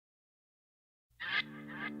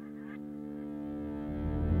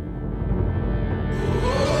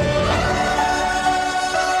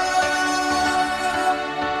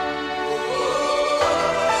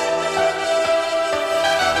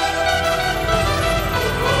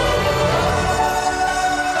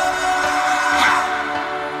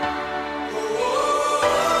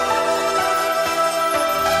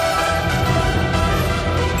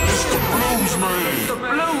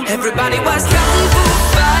Everybody was kung fu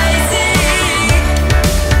fighting.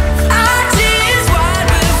 Our tears what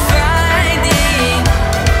we're finding.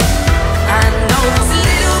 I know it's a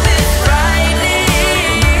little bit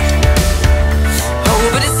frightening. Oh,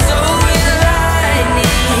 but it's so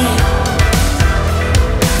enlightening.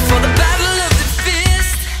 For the battle of the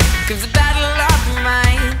fist comes the battle of the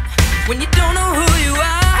mind. When you don't know who you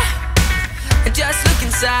are and just look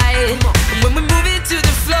inside. And when we move it to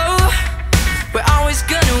the flow, we're always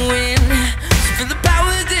gonna win. So feel the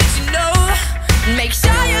power that you know. Make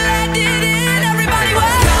sure you let it in. Everybody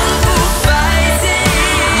was kung fu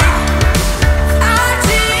fighting. Our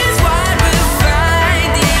tears what we're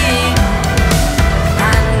finding.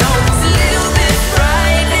 I know it's a little bit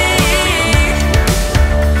frightening.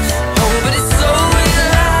 Oh, but it's so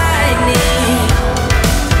enlightening.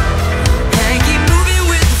 And keep moving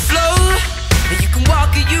with the flow. You can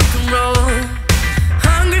walk or you can roll.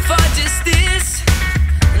 Hungry for justice,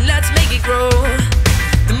 let's make it grow.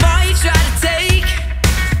 The more you try to take,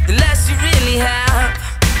 the less you really have.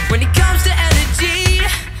 When it comes to energy,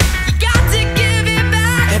 you got to give it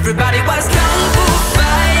back. Everybody was kung fu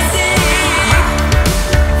fighting.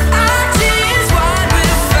 Our tears what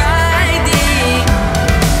we're finding.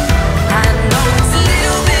 I know it's a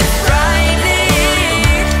little bit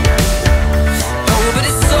frightening. Oh, but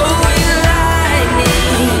it's so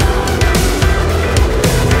enlightening.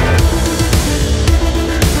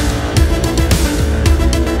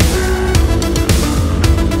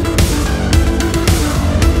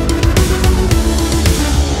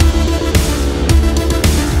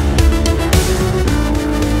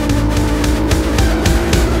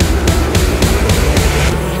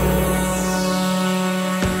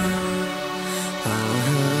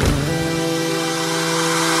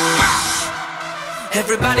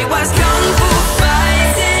 Everybody was kung fu